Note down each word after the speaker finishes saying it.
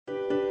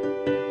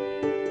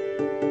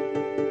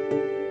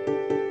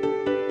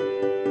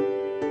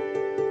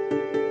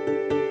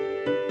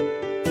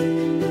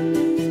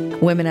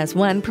Women as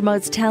One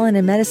promotes talent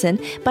in medicine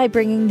by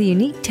bringing the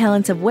unique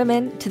talents of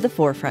women to the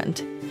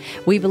forefront.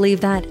 We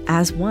believe that,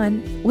 as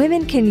one,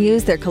 women can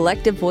use their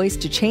collective voice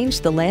to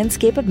change the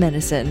landscape of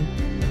medicine.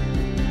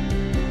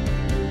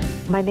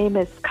 My name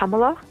is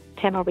Kamala,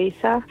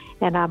 Tamirisa,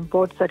 and I'm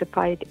board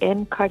certified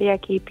in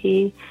cardiac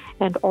EP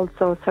and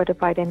also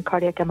certified in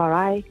cardiac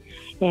MRI.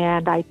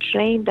 And I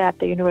trained at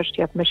the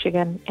University of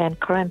Michigan, and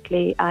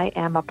currently I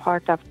am a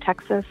part of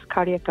Texas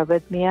Cardiac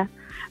Arrhythmia,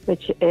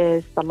 which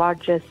is the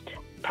largest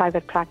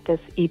private practice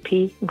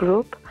EP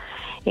group,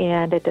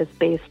 and it is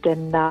based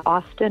in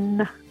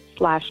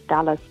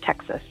Austin/Dallas,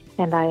 Texas,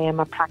 and I am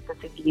a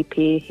practicing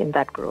EP in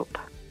that group.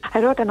 I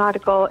wrote an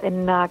article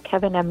in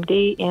Kevin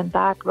MD, and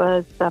that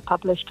was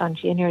published on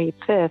January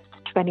 5th,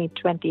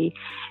 2020,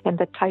 and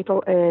the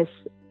title is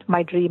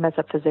My Dream as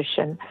a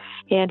Physician.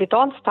 And it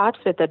all starts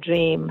with a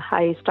dream.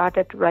 I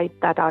started to write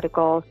that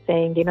article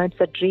saying, it's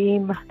a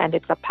dream and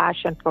it's a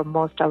passion for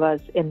most of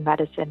us in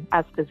medicine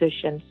as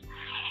physicians.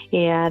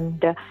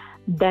 And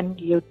then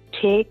you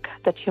take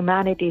the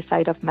humanity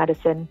side of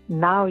medicine.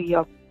 Now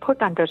you're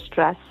put under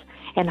stress,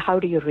 and how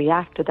do you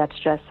react to that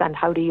stress, and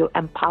how do you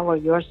empower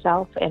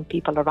yourself and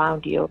people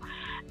around you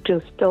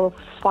to still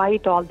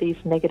fight all these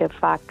negative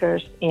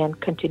factors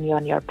and continue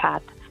on your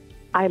path.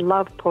 I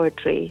love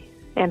poetry,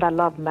 and I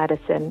love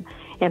medicine,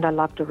 and I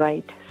love to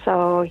write.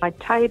 So I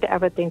tied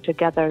everything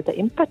together. The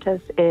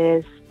impetus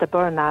is the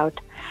burnout,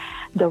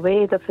 the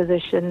way the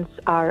physicians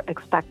are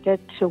expected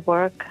to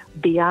work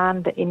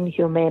beyond the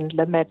inhumane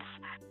limits.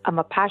 I'm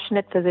a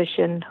passionate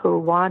physician who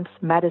wants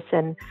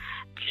medicine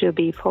to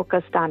be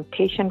focused on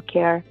patient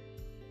care,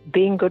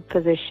 being good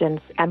physicians,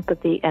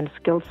 empathy, and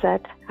skill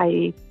set.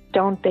 I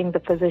don't think the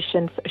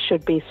physicians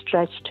should be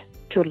stretched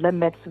to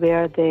limits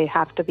where they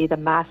have to be the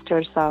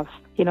masters of,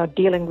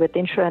 dealing with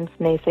insurance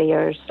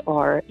naysayers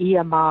or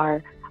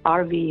EMR,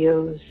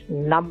 RVUs,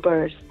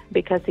 numbers.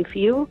 Because if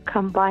you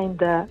combine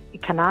the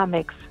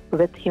economics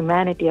with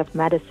humanity of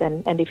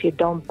medicine, and if you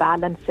don't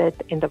balance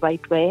it in the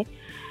right way,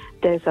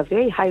 there's a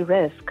very high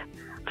risk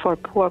for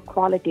poor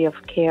quality of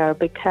care,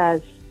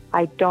 because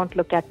I don't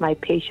look at my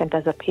patient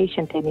as a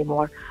patient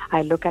anymore.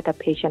 I look at a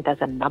patient as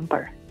a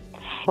number.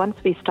 Once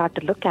we start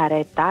to look at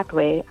it that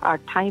way, our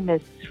time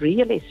is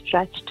really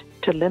stretched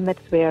to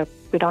limits where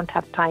we don't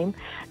have time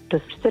to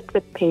sit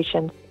with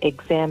patients,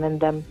 examine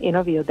them,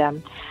 interview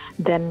them.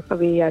 Then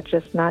we are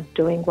just not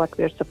doing what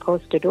we're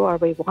supposed to do or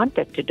we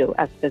wanted to do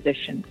as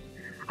physicians.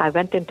 I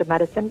went into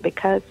medicine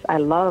because I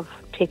love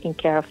taking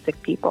care of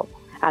sick people.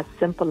 As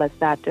simple as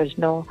that. There's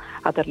no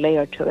other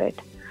layer to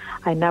it.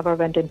 I never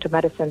went into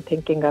medicine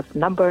thinking of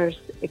numbers,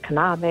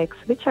 economics,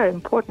 which are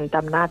important.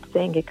 I'm not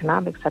saying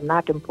economics are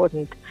not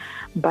important,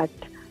 but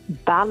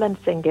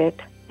balancing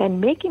it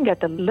and making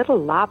it a little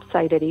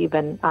lopsided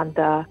even on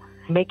the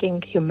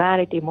making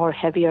humanity more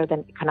heavier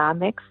than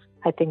economics.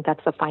 I think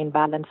that's a fine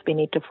balance we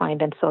need to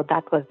find. And so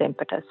that was the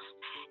impetus.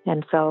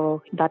 And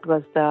so that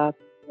was the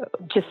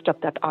gist of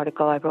that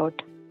article I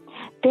wrote.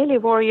 Daily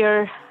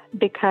Warrior,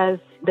 because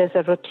there's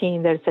a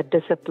routine, there's a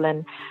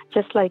discipline,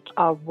 just like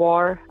a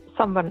war,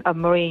 a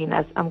Marine,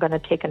 as I'm going to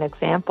take an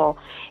example,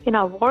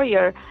 a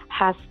warrior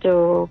has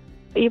to,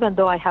 even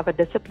though I have a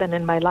discipline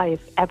in my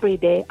life, every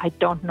day I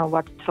don't know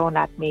what's thrown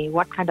at me,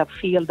 what kind of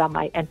field am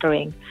I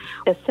entering.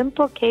 A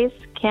simple case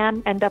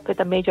can end up with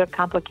a major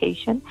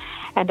complication,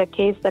 and a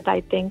case that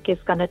I think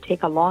is going to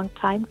take a long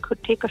time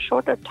could take a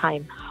shorter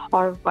time,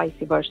 or vice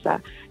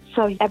versa.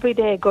 So every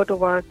day I go to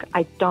work,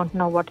 I don't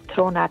know what's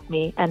thrown at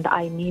me, and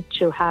I need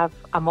to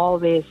I'm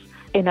always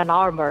in an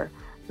armor,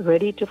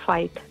 ready to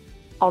fight,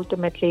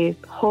 ultimately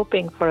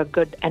hoping for a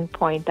good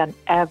endpoint on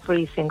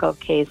every single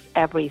case,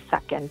 every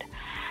second.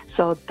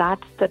 So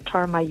that's the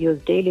term I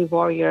use. Daily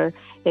warrior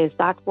is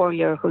that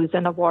warrior who's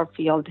in a war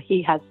field.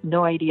 He has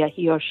no idea,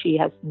 he or she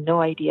has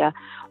no idea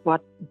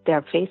what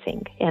they're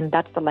facing. And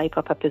that's the life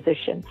of a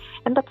physician.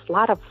 And that's a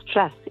lot of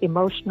stress,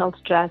 emotional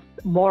stress,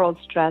 moral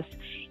stress,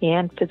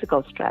 and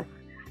physical stress.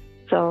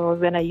 So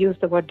when I use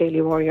the word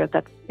daily warrior,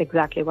 that's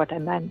exactly what I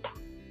meant.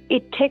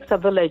 It takes a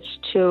village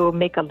to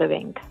make a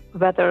living.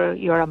 Whether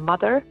you're a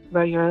mother,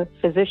 whether you're a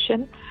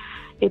physician,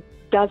 it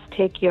does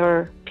take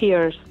your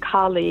peers,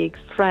 colleagues,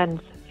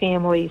 friends,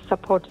 family,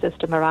 support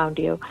system around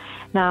you.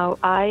 Now,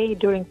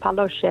 during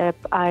fellowship,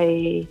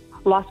 I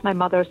lost my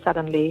mother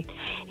suddenly,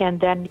 and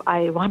then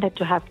I wanted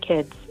to have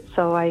kids.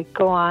 So I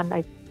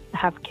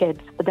have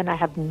kids, but then I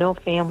have no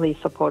family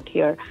support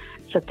here.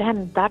 So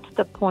then that's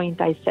the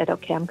point I said,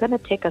 okay, I'm going to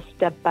take a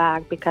step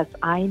back because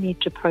I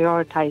need to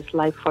prioritize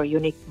life for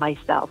unique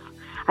myself.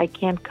 I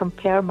can't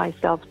compare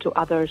myself to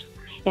others.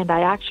 And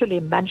I actually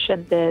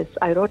mentioned this.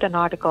 I wrote an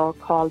article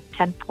called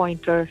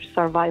 10-Pointer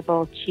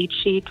Survival Cheat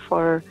Sheet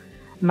for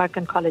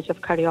American College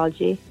of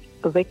Cardiology,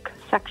 the WIC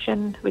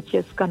section, which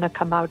is going to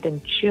come out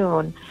in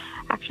June,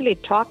 actually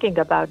talking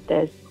about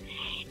this.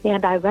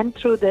 And I went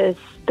through this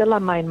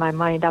dilemma in my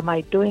mind. Am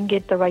I doing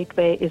it the right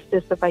way? Is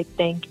this the right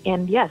thing?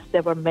 And yes,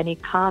 there were many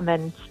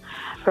comments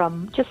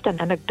from just an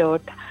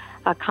anecdote,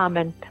 a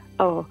comment,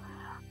 oh,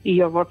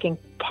 you're working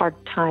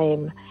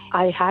part-time.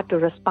 I had to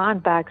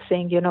respond back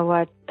saying, you know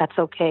what, that's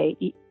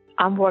okay.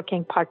 I'm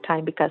working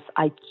part-time because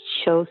I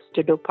chose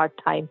to do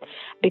part-time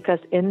because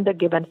in the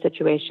given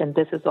situation,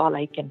 this is all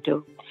I can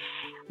do.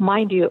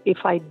 Mind you, if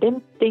I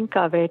didn't think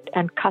of it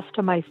and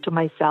customize to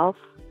myself,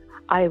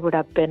 I would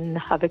have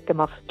been a victim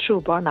of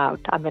true burnout.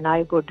 I mean,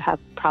 I would have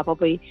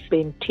probably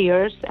been in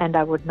tears and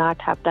I would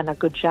not have done a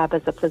good job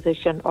as a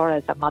physician or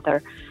as a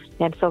mother.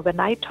 And so when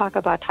I talk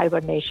about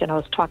hibernation, I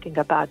was talking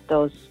about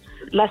those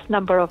less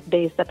number of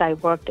days that I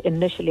worked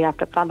initially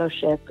after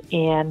fellowship.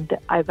 And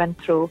I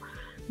went through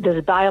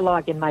this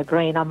dialogue in my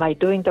brain. Am I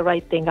doing the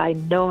right thing? I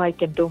know I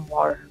can do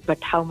more,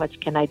 but how much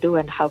can I do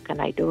and how can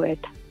I do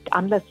it?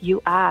 Unless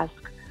you ask,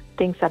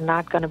 things are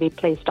not going to be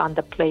placed on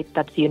the plate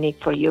that's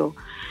unique for you.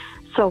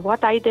 So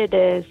what I did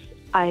is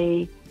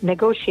I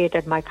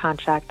negotiated my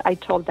contract. I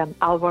told them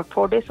I'll work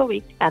 4 days a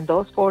week, and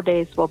those 4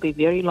 days will be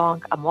very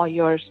long. I'm all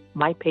yours.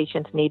 My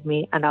patients need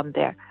me, and I'm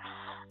there.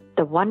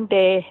 The 1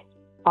 day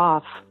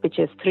off, which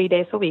is 3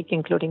 days a week,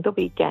 including the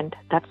weekend,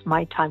 that's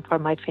my time for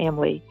my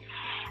family.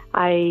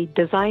 I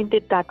designed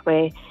it that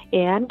way,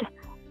 and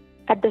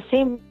at the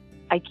same,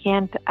 I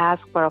can't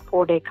ask for a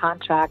 4-day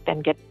contract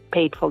and get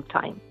paid full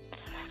time.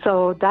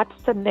 So that's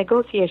the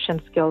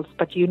negotiation skills,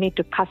 but you need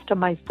to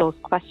customize those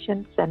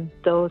questions and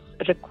those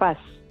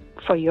requests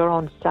for your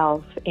own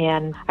self.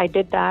 And I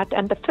did that.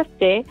 And the 5th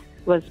day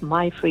was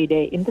my free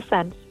day in the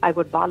sense I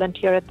would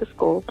volunteer at the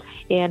school.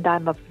 And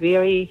I'm a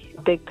very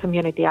big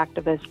community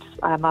activist.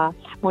 I'm a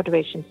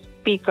motivation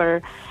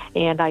speaker,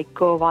 and I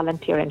go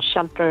volunteer in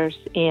shelters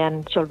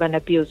and children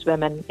abuse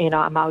women.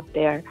 I'm out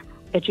there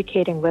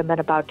educating women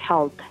about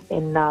health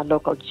in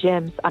local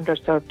gyms,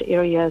 underserved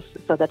areas.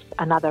 So that's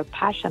another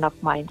passion of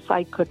mine. So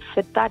I could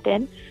fit that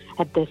in.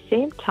 At the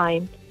same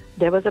time,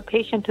 there was a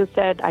patient who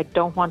said, I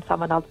don't want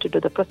someone else to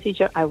do the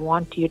procedure. I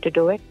want you to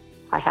do it.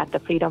 I had the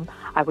freedom.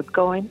 I would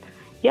go in.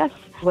 Yes.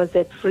 Was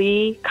it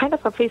free? Kind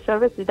of a free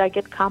service. Did I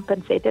get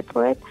compensated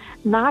for it?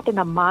 Not in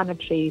a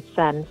monetary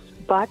sense,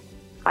 but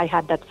I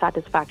had that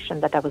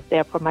satisfaction that I was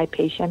there for my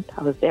patient.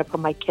 I was there for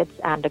my kids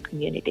and the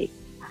community.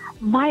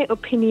 My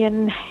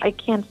opinion, I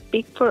can't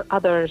speak for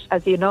others.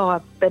 As you know,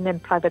 I've been in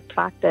private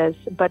practice,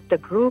 but the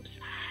groups,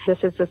 this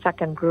is the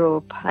second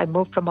group. I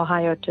moved from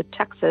Ohio to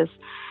Texas.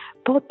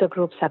 Both the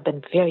groups have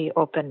been very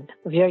open,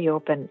 very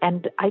open.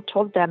 And I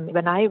told them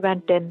when I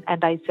went in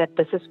and I said,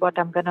 this is what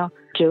I'm going to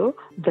do.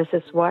 This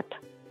is what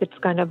it's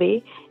going to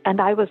be.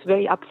 And I was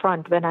very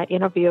upfront when I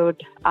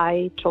interviewed.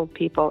 I told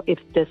people, if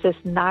this is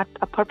not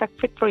a perfect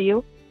fit for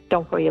you,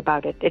 don't worry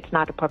about it. It's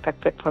not a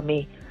perfect fit for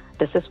me.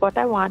 This is what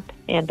I want,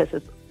 and this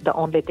is the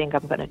only thing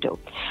I'm going to do.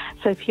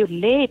 So if you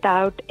lay it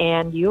out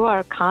and you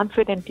are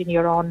confident in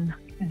your own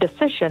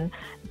decision,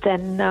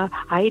 then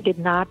I did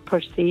not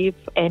perceive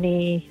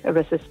any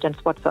resistance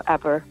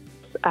whatsoever.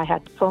 I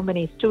had so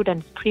many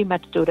students,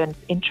 pre-med students,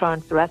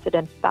 interns,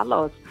 residents,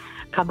 fellows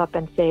come up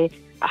and say,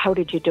 how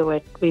did you do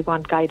it? We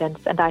want guidance.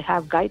 And I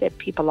have guided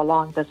people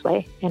along this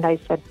way. And I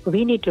said,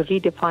 we need to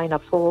redefine a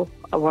full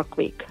work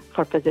week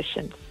for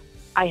physicians.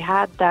 I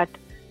had that.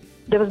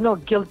 There was no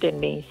guilt in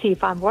me. See,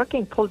 if I'm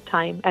working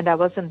full-time and I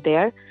wasn't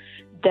there,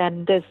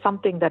 then there's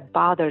something that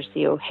bothers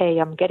you. Hey,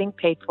 I'm getting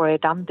paid for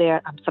it. I'm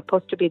there. I'm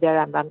supposed to be there,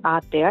 and I'm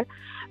not there.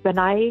 When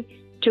I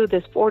do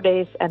this 4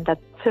 days and that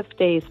 5th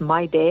day is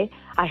my day,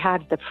 I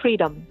had the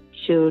freedom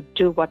to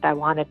do what I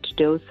wanted to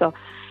do. So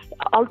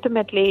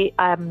ultimately,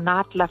 I'm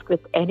not left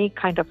with any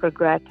kind of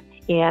regret.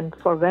 And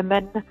for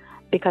women,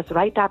 because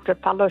right after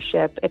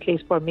fellowship, at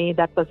least for me,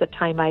 that was the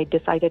time I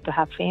decided to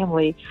have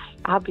family.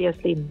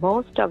 Obviously,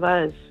 most of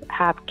us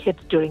have kids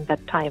during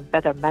that time,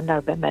 whether men or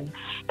women.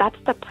 That's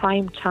the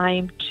prime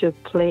time to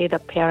play the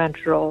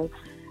parent role.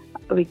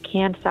 We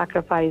can't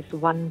sacrifice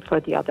one for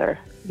the other.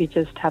 We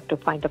just have to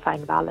find a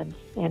fine balance.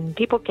 And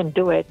people can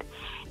do it.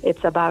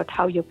 It's about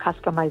how you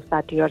customize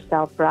that to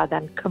yourself rather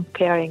than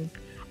comparing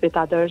with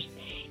others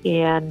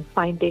and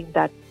finding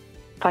that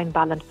fine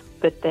balance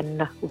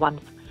within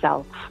one's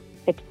self.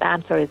 The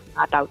answer is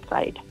not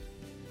outside.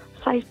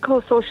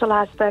 Psychosocial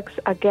aspects,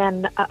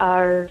 again,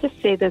 are, just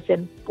say this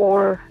in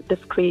 4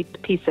 discrete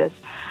pieces.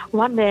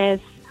 One is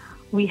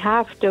we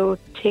have to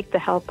take the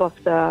help of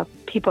the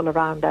people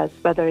around us,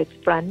 whether it's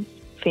friends,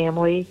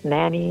 family,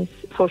 nannies,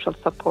 social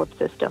support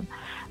system.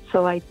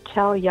 So I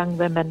tell young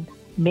women,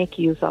 make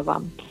use of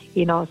them.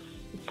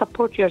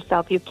 Support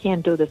yourself. You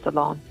can't do this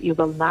alone. You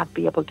will not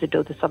be able to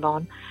do this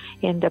alone.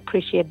 And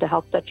appreciate the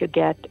help that you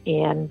get.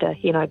 And,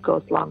 it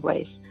goes long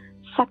ways.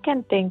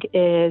 Second thing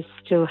is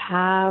to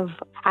have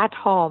at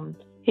home,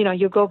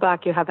 you go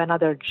back, you have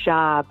another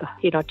job,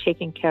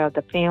 taking care of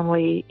the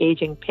family,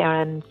 aging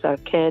parents or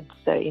kids,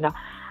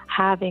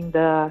 having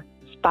the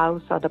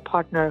spouse or the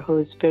partner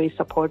who's very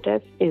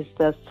supportive is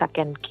the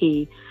second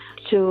key.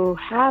 To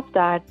have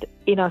that,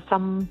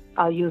 some,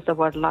 I'll use the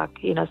word luck,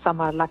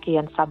 some are lucky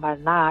and some are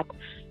not,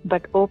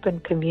 but open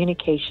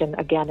communication,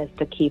 again, is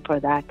the key for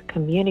that.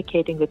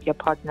 Communicating with your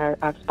partner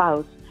or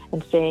spouse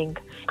and saying,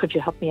 could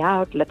you help me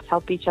out? Let's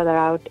help each other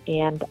out.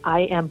 And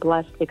I am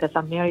blessed because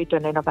I'm married to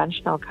an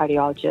interventional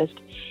cardiologist,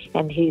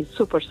 and he's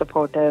super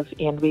supportive,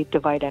 and we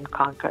divide and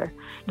conquer.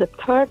 The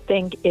third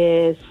thing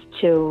is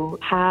to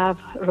have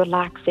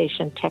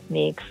relaxation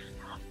techniques.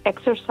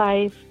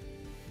 exercise,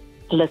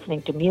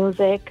 listening to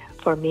music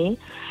for me.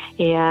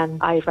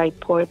 And I write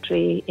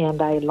poetry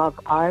and I love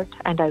art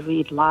and I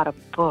read a lot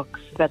of books,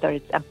 whether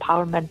it's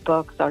empowerment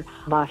books or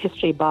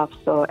history buffs,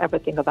 so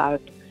everything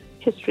about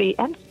history.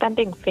 And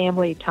spending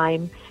family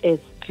time is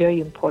very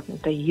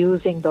important.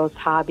 Using those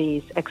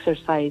hobbies,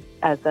 exercise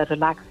as a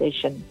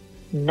relaxation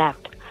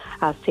net,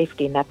 a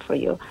safety net for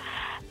you.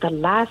 The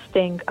last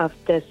thing of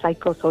the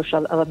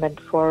psychosocial element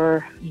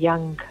for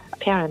young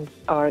parents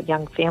or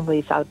young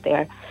families out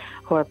there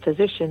who are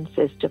physicians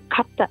is to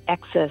cut the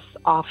excess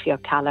off your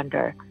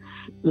calendar.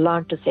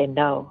 Learn to say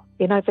no.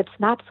 If it's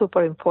not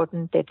super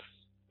important,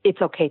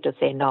 it's okay to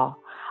say no.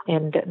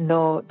 And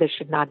no, there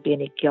should not be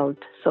any guilt.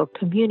 So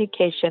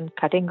communication,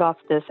 cutting off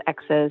this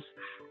excess,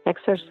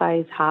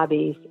 exercise,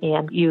 hobbies,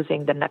 and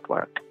using the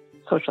network,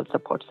 social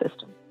support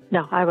system.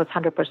 No, I was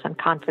 100%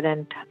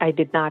 confident. I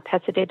did not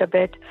hesitate a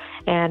bit.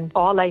 And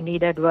all I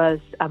needed was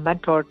a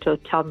mentor to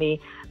tell me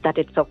that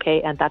it's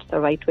okay and that's the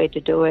right way to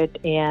do it.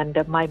 And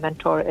my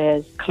mentor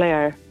is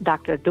Claire,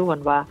 Dr.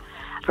 Duanwa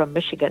from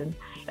Michigan.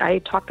 I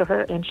talked to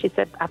her and she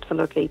said,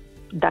 absolutely,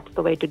 that's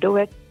the way to do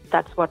it.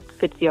 That's what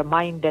fits your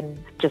mind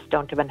and just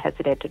don't even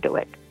hesitate to do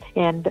it.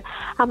 And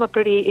I'm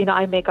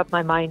I make up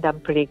my mind. I'm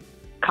pretty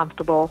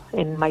comfortable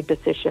in my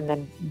decision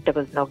and there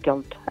was no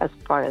guilt as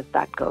far as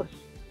that goes.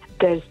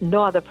 There's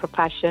no other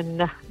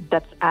profession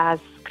that's as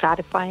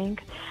gratifying,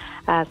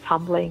 as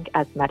humbling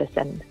as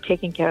medicine.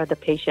 Taking care of the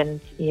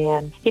patients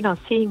and,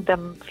 seeing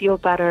them feel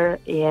better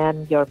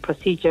in your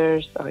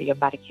procedures or your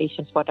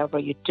medications, whatever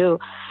you do.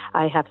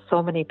 I have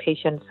so many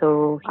patients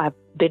who I've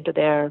been to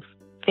their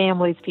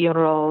families'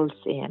 funerals,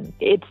 and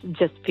it's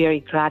just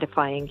very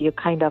gratifying.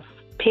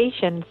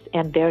 Patients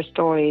and their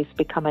stories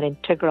become an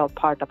integral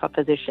part of a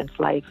physician's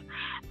life.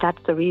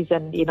 That's the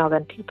reason,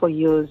 when people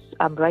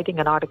I'm writing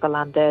an article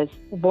on this,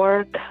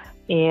 work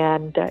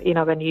and,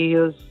 when you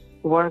use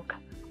work,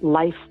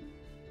 life,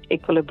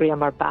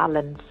 equilibrium or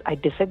balance, I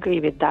disagree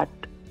with that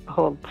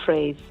whole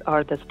phrase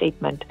or the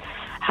statement.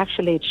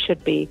 Actually, it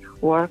should be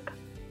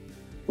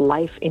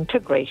work-life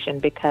integration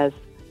because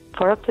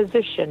for a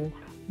physician,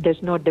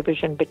 there's no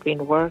division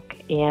between work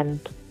and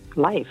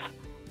life.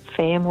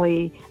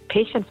 Family,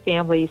 patients'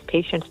 families,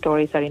 patient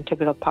stories are an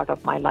integral part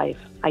of my life.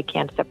 I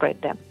can't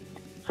separate them.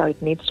 So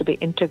it needs to be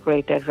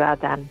integrated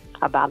rather than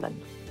a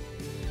balance.